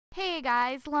Hey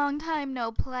guys, long time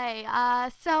no play.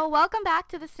 So welcome back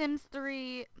to The Sims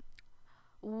 3.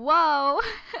 Whoa!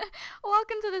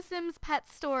 Welcome to The Sims Pet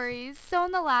Stories. So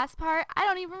in the last part, I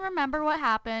don't even remember what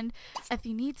happened. If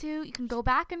you need to, you can go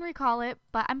back and recall it,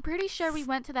 but I'm pretty sure we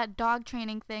went to that dog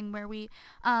training thing where we,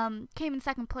 came in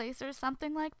second place or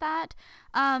something like that.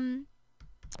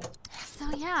 So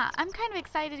yeah, I'm kind of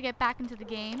excited to get back into the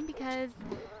game because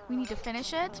we need to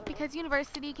finish it because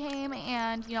university came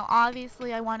and,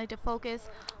 obviously I wanted to focus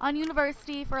on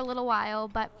university for a little while,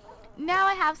 but now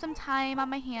I have some time on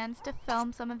my hands to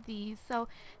film some of these, so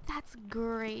that's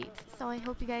great. So I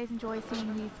hope you guys enjoy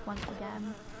seeing these once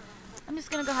again. I'm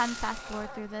just gonna go ahead and fast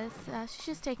forward through this. She's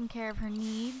just taking care of her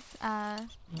needs.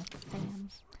 Sam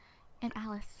and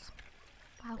Alice.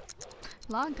 Wow,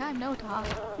 long time no talk.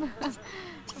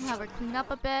 I'll have her clean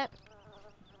up a bit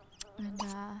and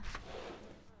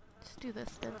just do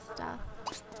this good stuff.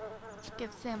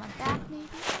 Give Sam a bath maybe.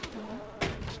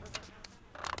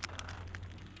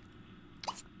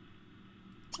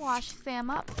 Wash Sam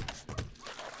up.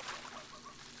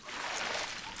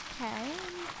 Okay.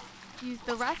 Use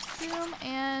the restroom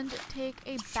and take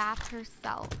a bath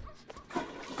herself.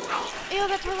 Ew,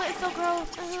 that toilet is so gross.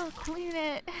 Ugh, clean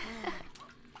it.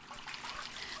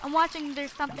 I'm watching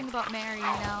There's Something About Mary,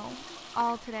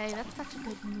 all today. That's such a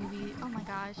good movie. Oh my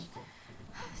gosh.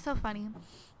 So funny.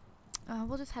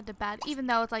 We'll just head to bed. Even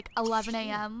though it's like 11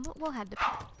 a.m., we'll head to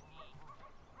bed.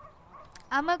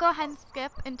 I'm gonna go ahead and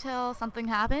skip until something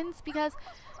happens because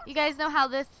you guys know how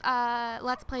this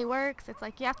Let's Play works. It's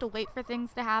like you have to wait for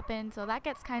things to happen, so that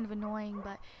gets kind of annoying,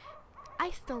 but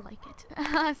I still like it.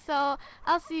 So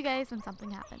I'll see you guys when something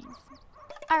happens.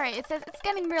 Alright, it says it's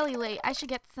getting really late. I should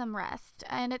get some rest.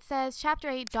 And it says Chapter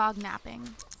 8, Dog Napping.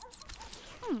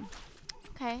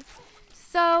 Okay.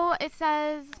 So it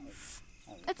says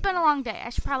it's been a long day. I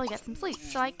should probably get some sleep.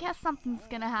 So I guess something's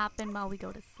gonna happen while we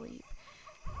go to sleep.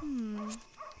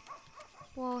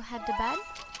 We'll head to bed.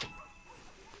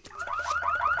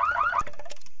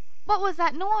 What was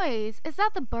that noise? Is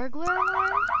that the burglar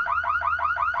alarm?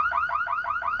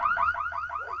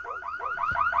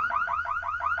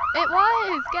 It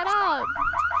was! Get up!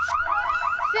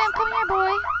 Sam, come here,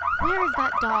 boy! Where is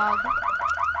that dog?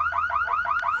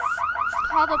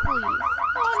 Call the police.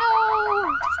 Oh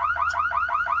no!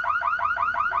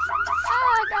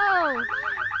 Ah, go!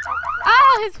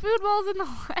 Ah, his food bowl's in the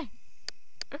way.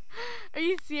 Are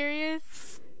you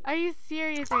serious? Are you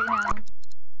serious right now?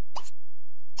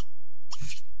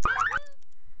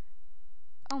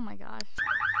 Oh my gosh.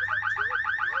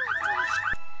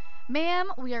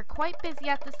 Ma'am, we are quite busy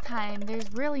at this time.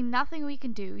 There's really nothing we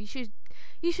can do. You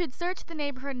should search the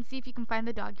neighborhood and see if you can find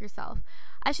the dog yourself.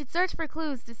 I should search for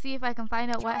clues to see if I can find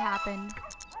out what happened.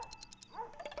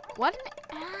 What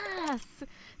an ass!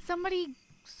 Somebody's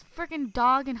freaking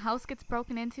dog and house gets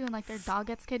broken into and like their dog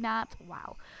gets kidnapped.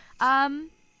 Wow.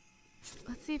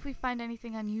 Let's see if we find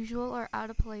anything unusual or out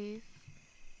of place.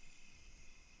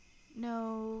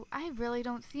 No, I really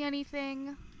don't see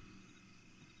anything.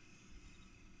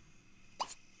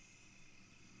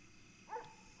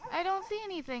 I don't see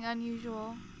anything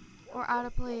unusual or out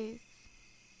of place.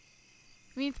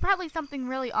 I mean, it's probably something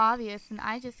really obvious and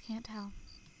I just can't tell.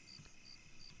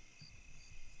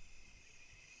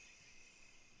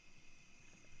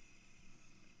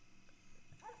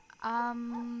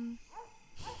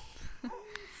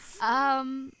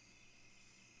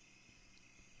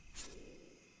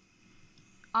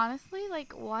 Honestly,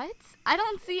 like, what? I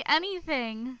don't see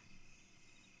anything.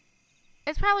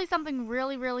 It's probably something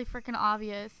really, really freaking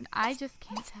obvious, and I just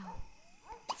can't tell.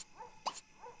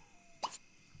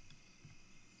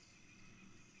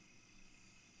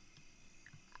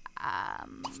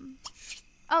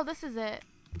 Oh, this is it.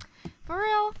 For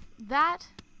real? That?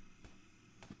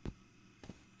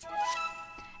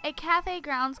 A Cafe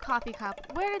Grounds coffee cup.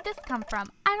 Where did this come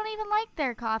from? I don't even like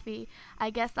their coffee.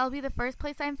 I guess that'll be the first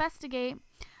place I investigate.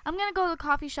 I'm gonna go to the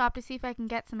coffee shop to see if I can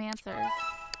get some answers.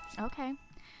 Okay.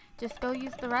 Just go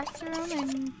use the restroom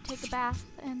and take a bath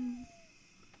and...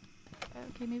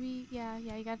 Okay, maybe... Yeah,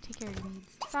 you gotta take care of your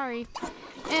needs. Sorry.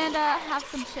 And, have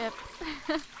some chips.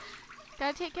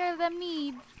 Gotta take care of them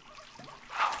needs.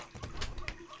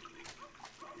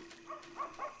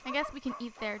 I guess we can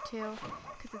eat there, too.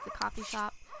 Because it's a coffee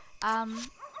shop. Well,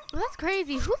 that's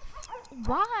crazy.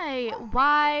 Why?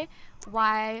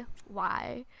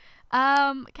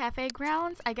 Cafe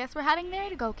Grounds. I guess we're heading there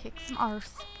to go kick some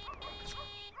arse.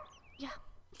 Yeah.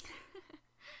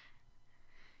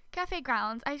 Cafe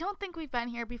Grounds. I don't think we've been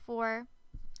here before,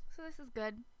 so this is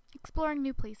good. Exploring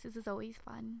new places is always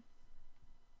fun.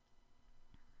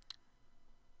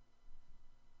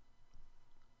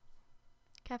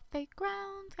 Cafe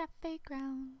grounds, cafe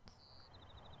grounds.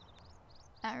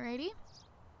 Alrighty.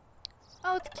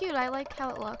 Oh, it's cute. I like how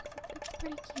it looks. It's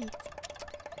pretty cute.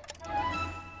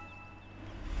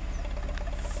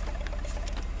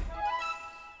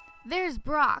 There's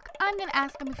Brock. I'm gonna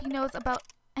ask him if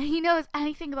he knows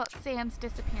anything about Sam's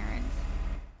disappearance.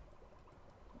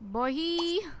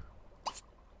 Boy,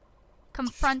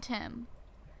 confront him.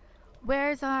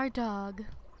 Where's our dog?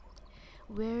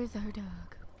 Where's our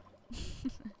dog?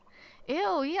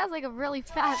 Ew, he has like a really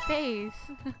fat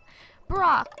face.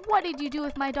 Brock, what did you do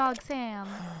with my dog Sam?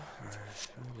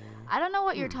 I don't know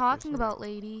what you're talking about,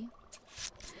 lady.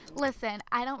 Listen,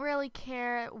 I don't really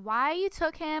care why you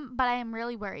took him, but I am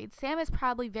really worried. Sam is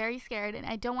probably very scared, and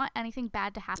I don't want anything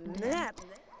bad to happen to him.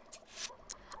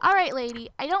 Alright, lady,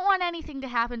 I don't want anything to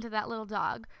happen to that little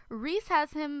dog. Reese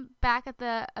has him back at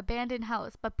the abandoned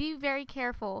house, but be very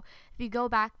careful if you go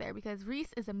back there, because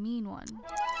Reese is a mean one.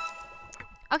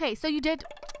 Okay, so you did...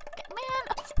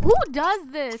 Man, who does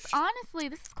this? Honestly,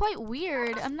 this is quite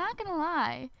weird. I'm not gonna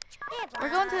lie. We're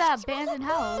going to that abandoned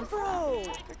house.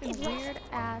 Freaking weird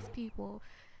ass people.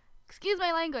 Excuse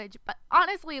my language, but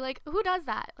honestly, like, who does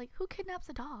that? Like, who kidnaps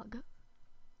a dog?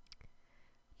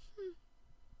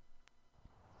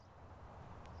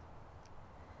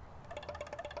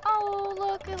 Oh,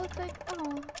 look, it looks like,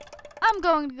 oh. I'm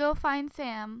going to go find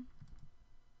Sam.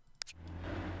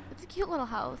 It's a cute little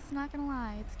house, not gonna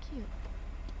lie, it's cute.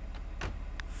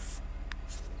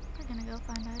 We're gonna go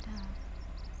find our dog.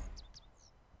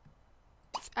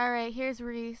 Alright, here's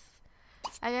Reese.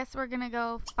 I guess we're gonna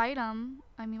go fight him.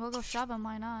 I mean, we'll go shove him,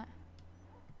 why not?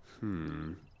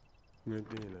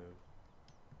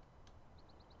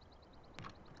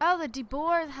 Oh, the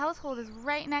DeBoer's household is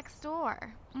right next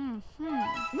door. I'm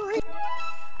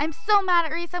so mad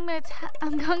at Reese, I'm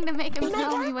going to make him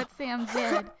tell me what Sam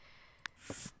did.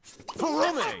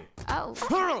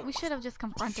 Oh, we should have just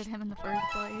confronted him in the first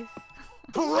place.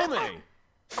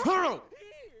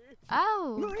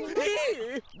 Oh,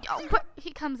 but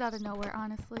he comes out of nowhere,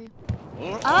 honestly.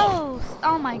 Oh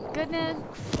my goodness.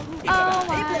 Oh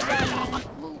my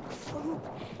goodness.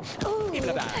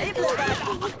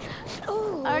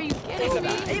 Are you kidding me?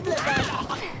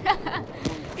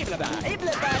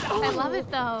 I love it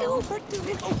though.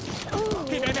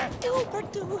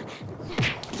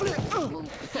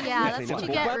 Yeah, that's what you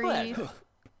get, Reese.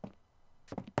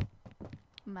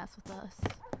 Mess with us.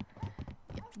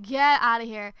 Get out of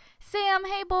here. Sam,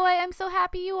 hey boy, I'm so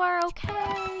happy you are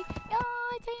okay.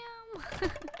 Oh,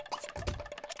 damn.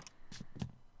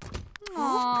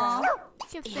 Aww.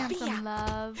 Give Sam some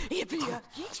love. We'll,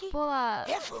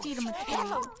 feed him a treat.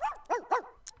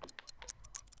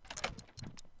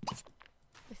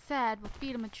 I said we'll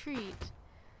feed him a treat.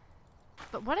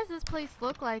 But what does this place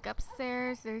look like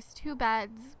upstairs? There's 2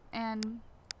 beds, and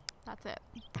that's it.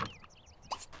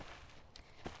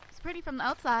 It's pretty from the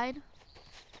outside.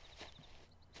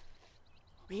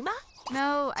 Rima?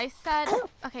 No, I said...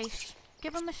 Okay,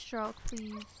 give him a stroke,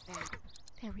 please.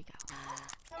 There we go.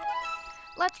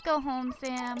 Let's go home,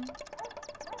 Sam.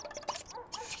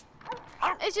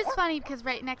 It's just funny because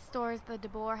right next door is the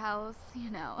DeBoer house, you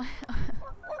know.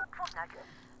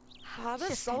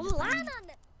 Just kind of funny,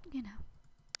 you know.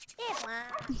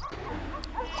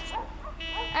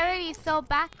 Alrighty, so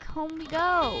back home we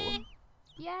go.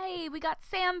 Yay, we got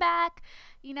Sam back.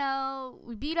 You know,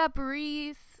 we beat up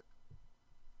Reese.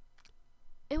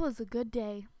 It was a good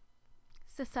day.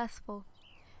 Successful.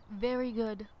 Very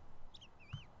good.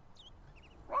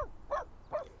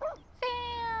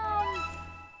 Sam!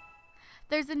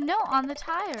 There's a note on the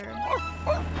tire.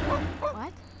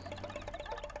 What?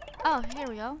 Oh, here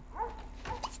we go.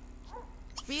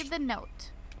 Read the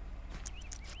note.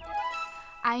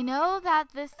 I know that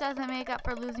this doesn't make up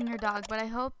for losing your dog, but I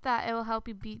hope that it will help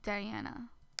you beat Diana.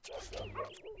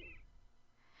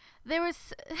 There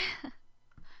was...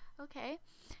 Okay.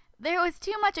 There was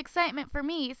too much excitement for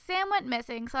me. Sam went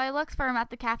missing, so I looked for him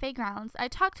at the cafe grounds. I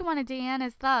talked to one of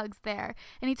Diana's thugs there,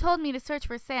 and he told me to search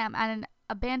for Sam at an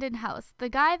abandoned house. The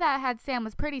guy that had Sam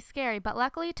was pretty scary, but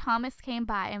luckily Thomas came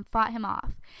by and fought him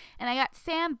off. And I got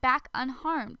Sam back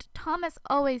unharmed. Thomas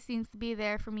always seems to be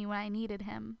there for me when I needed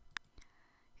him.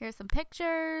 Here's some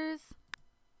pictures.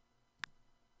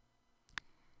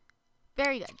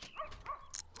 Very good.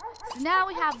 So now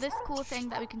we have this cool thing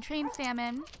that we can train Sam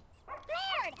in.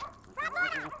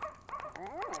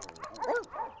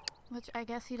 Which I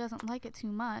guess he doesn't like it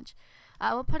too much.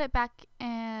 We'll put it back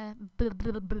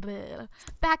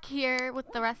back here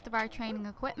with the rest of our training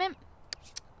equipment.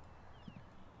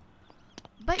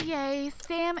 But yay,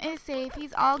 Sam is safe.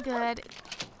 He's all good.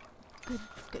 Good,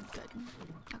 good, good.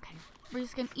 Okay. We're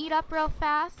just gonna eat up real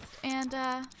fast and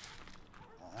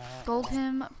scold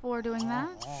him for doing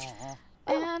that.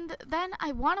 And then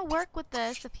I want to work with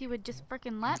this if he would just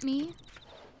freaking let me.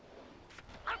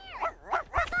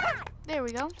 There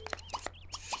we go.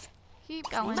 Keep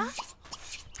going.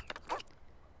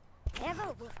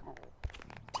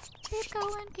 Keep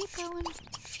going, keep going.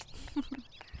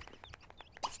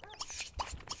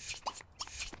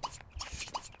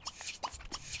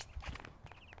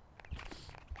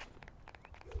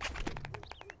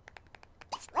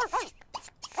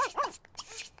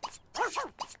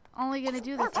 Only gonna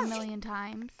do this a million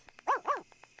times.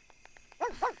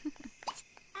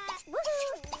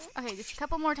 Okay, just a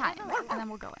couple more times, and then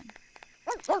we'll go in.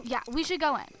 Yeah, we should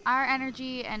go in. Our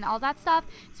energy and all that stuff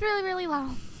is really, really low.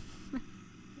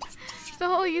 So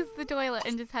we'll use the toilet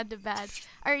and just head to bed.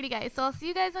 Alrighty, guys. So I'll see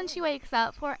you guys when she wakes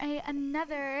up for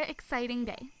another exciting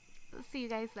day. See you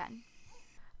guys then.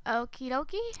 Okie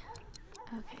dokie.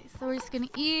 Okay, so we're just gonna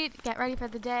eat, get ready for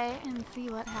the day, and see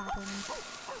what happens.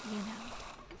 You know,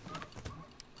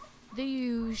 the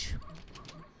usual.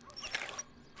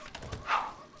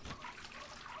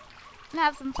 And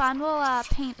have some fun. We'll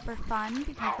paint for fun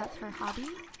because that's her hobby.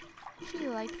 She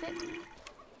likes it.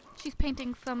 She's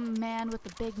painting some man with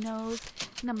a big nose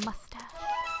and a mustache.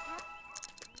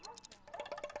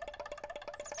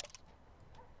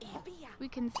 We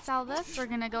can sell this. We're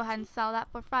gonna go ahead and sell that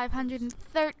for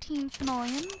 513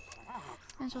 simoleons.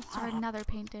 And she'll start another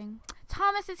painting.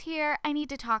 Thomas is here. I need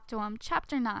to talk to him.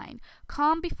 Chapter 9.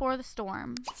 Calm before the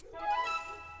storm.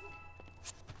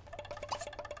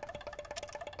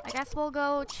 I guess we'll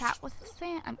go chat with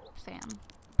Sam.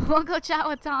 We'll go chat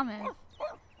with Thomas.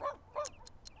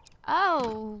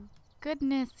 Oh,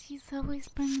 goodness. He's always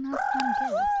bringing us some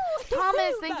gifts.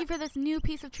 Thomas, thank you for this new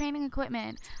piece of training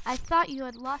equipment. I thought you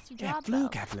had lost your job, though.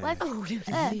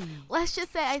 Let's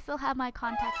just say I still have my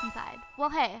contacts inside. Well,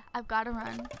 hey, I've got to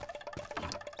run.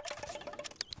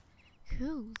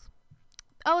 Cool.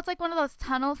 Oh, it's like one of those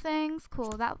tunnel things.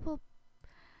 Cool. That'll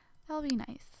be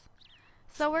nice.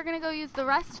 So we're gonna go use the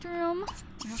restroom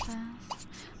real fast.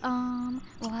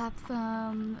 We'll have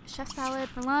some chef salad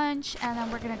for lunch, and then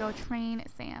we're gonna go train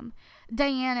Sam.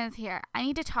 Diana's here. I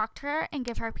need to talk to her and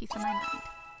give her a piece of my mind.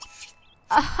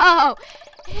 Oh,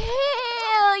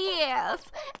 hell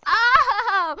yes!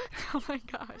 Oh, oh my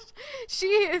gosh, she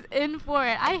is in for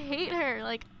it. I hate her.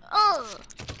 Like, ugh.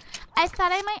 I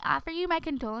thought I might offer you my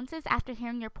condolences after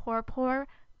hearing your poor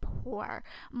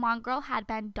mongrel had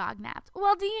been dog-napped.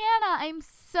 Well, Deanna, I'm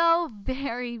so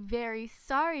very, very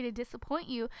sorry to disappoint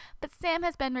you, but Sam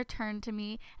has been returned to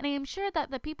me, and I am sure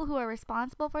that the people who are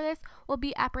responsible for this will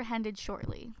be apprehended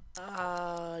shortly.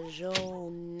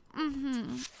 Joan.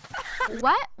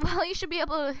 What? Well, you should be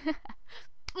able to...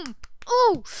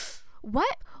 Ooh!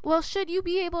 What? Well, should you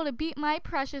be able to beat my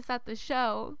precious at the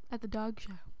show, at the dog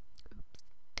show? Oops.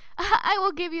 I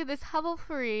will give you this hovel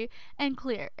free and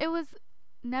clear. It was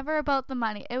never about the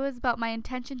money. It was about my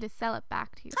intention to sell it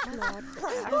back to you. It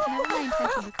was never my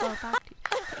intention to sell it back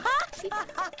to you.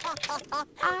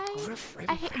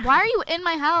 I hate, why are you in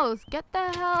my house? Get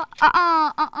the hell.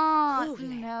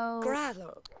 No.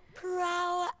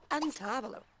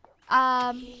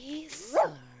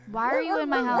 Why are you in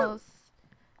my house?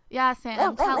 Yeah,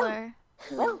 Sam, tell her.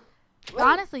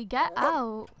 Honestly, get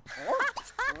out.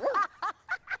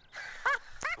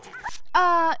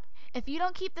 If you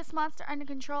don't keep this monster under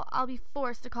control, I'll be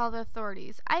forced to call the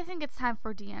authorities. I think it's time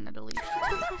for Deanna to leave.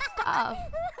 She took her stuff.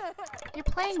 You're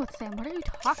playing with Sam. What are you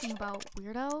talking about,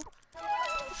 weirdo?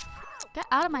 Get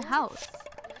out of my house.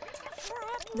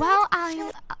 Well,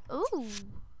 ooh.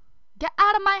 Get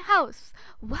out of my house.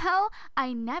 Well,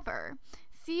 I never.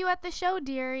 See you at the show,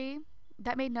 dearie.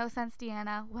 That made no sense,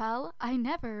 Deanna. Well, I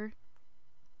never.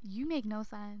 You make no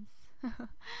sense.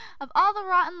 Of all the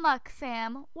rotten luck,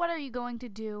 Sam, what are you going to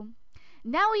do?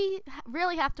 Now we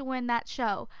really have to win that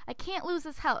show. I can't lose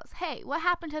this house. Hey, what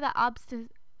happened to that obstinance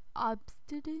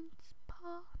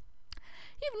paw?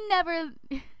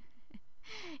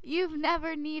 You've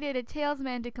never needed a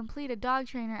talesman to complete a dog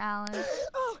trainer, Alice.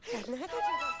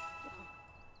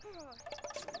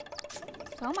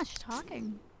 So much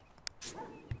talking.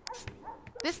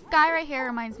 This guy right here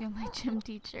reminds me of my gym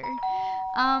teacher.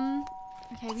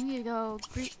 Okay, we need to go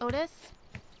greet Otis.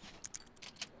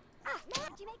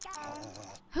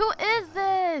 Who is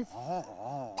this?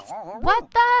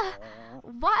 What the?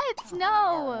 What?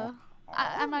 No.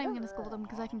 I'm not even going to scold him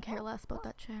because I can care less about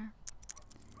that chair.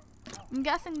 I'm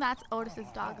guessing that's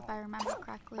Otis's dog if I remember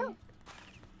correctly.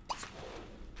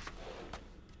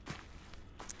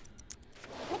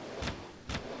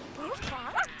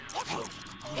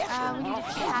 We need to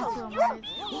chat to him.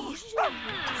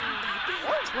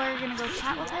 We're gonna go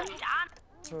chat with him.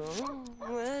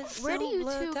 Where do you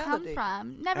two come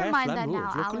from? Never mind that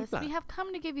now, Alice. We have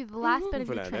come to give you the last bit of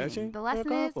your training. The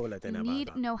lesson is you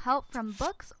need no help from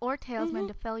books or talesmen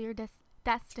to fill your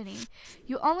destiny.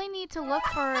 You only need to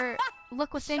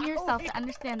look within yourself to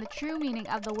understand the true meaning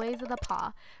of the ways of the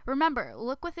paw. Remember,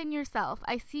 look within yourself.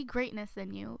 I see greatness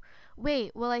in you.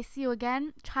 Wait, will I see you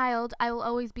again? Child, I will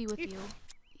always be with you.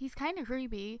 He's kind of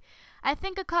creepy. I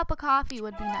think a cup of coffee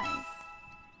would be nice.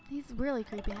 He's really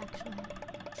creepy, actually.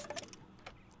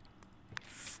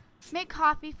 Make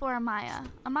coffee for Amaya.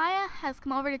 Amaya has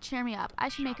come over to cheer me up. I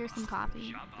should make her some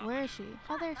coffee. Where is she?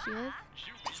 Oh, there she is.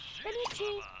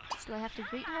 Do I have to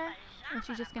greet her? Or is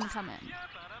she just going to come in?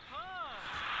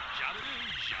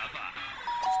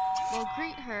 We'll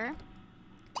greet her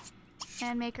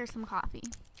and make her some coffee.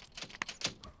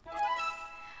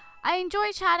 I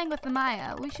enjoy chatting with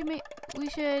Amaya. We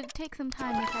should take some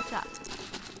time to catch up.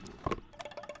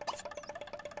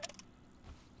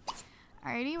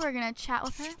 Alrighty, we're gonna chat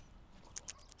with her.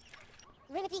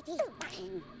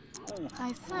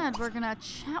 I said we're gonna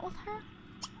chat with her.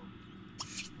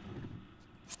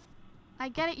 I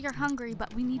get it, you're hungry,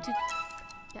 but we need to...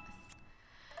 Yes.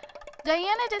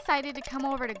 Diana decided to come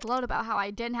over to gloat about how I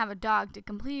didn't have a dog to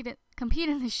compete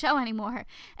in the show anymore,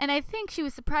 and I think she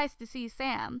was surprised to see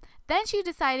Sam. Then she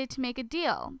decided to make a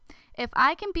deal. If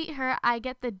I can beat her, I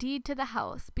get the deed to the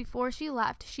house. Before she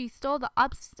left, she stole the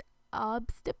I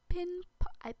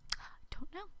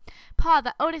don't know, paw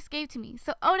that Otis gave to me.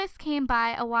 So Otis came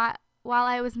by while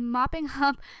I was moping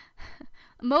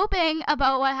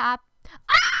about what happened.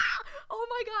 Ah! Oh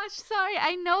my gosh, sorry.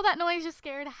 I know that noise just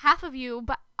scared half of you,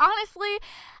 but honestly,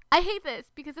 I hate this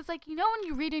because it's like, you know, when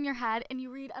you read in your head and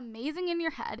you read amazing in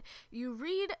your head, you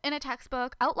read in a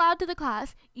textbook out loud to the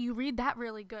class, you read that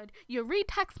really good. You read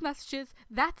text messages,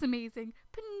 that's amazing.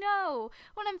 But no,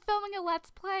 when I'm filming a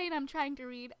Let's Play and I'm trying to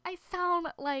read, I sound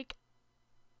like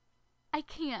I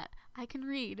can't. I can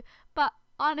read. But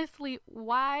honestly,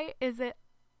 why is it?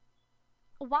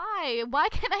 Why? Why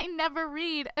can I never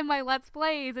read in my Let's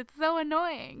Plays? It's so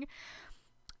annoying.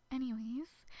 Anyways,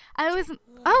 I was...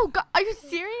 Oh, God, are you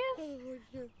serious?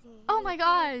 Oh my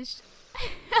gosh.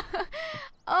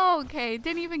 Okay,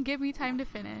 didn't even give me time to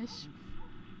finish.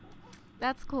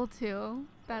 That's cool too.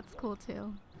 That's cool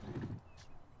too.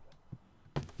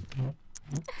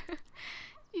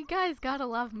 You guys gotta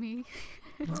love me.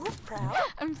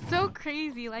 I'm so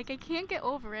crazy, like I can't get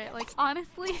over it. Like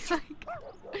honestly, like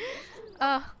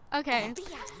okay.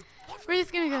 We're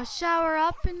just gonna go shower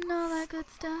up and all that good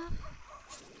stuff.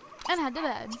 And head to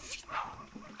bed.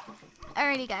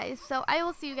 Alrighty guys, so I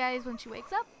will see you guys when she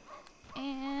wakes up.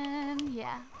 And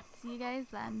yeah, see you guys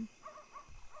then.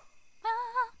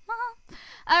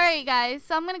 Alright guys,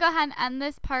 so I'm going to go ahead and end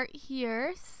this part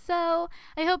here. So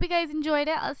I hope you guys enjoyed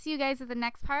it. I'll see you guys at the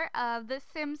next part of The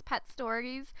Sims Pet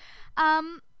Stories.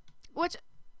 Which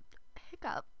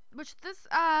this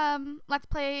Let's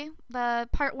Play, the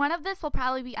part 1 of this will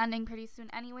probably be ending pretty soon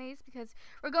anyways, because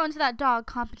we're going to that dog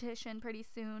competition pretty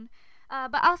soon.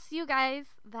 But I'll see you guys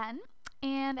then,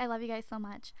 and I love you guys so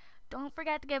much. Don't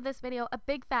forget to give this video a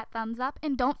big fat thumbs up,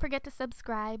 and don't forget to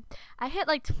subscribe. I hit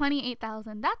like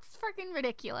 28,000. That's freaking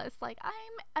ridiculous. Like, I'm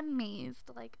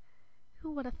amazed. Like,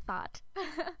 who would have thought?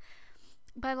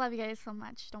 But I love you guys so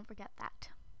much. Don't forget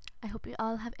that. I hope you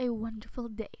all have a wonderful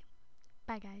day.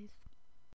 Bye, guys.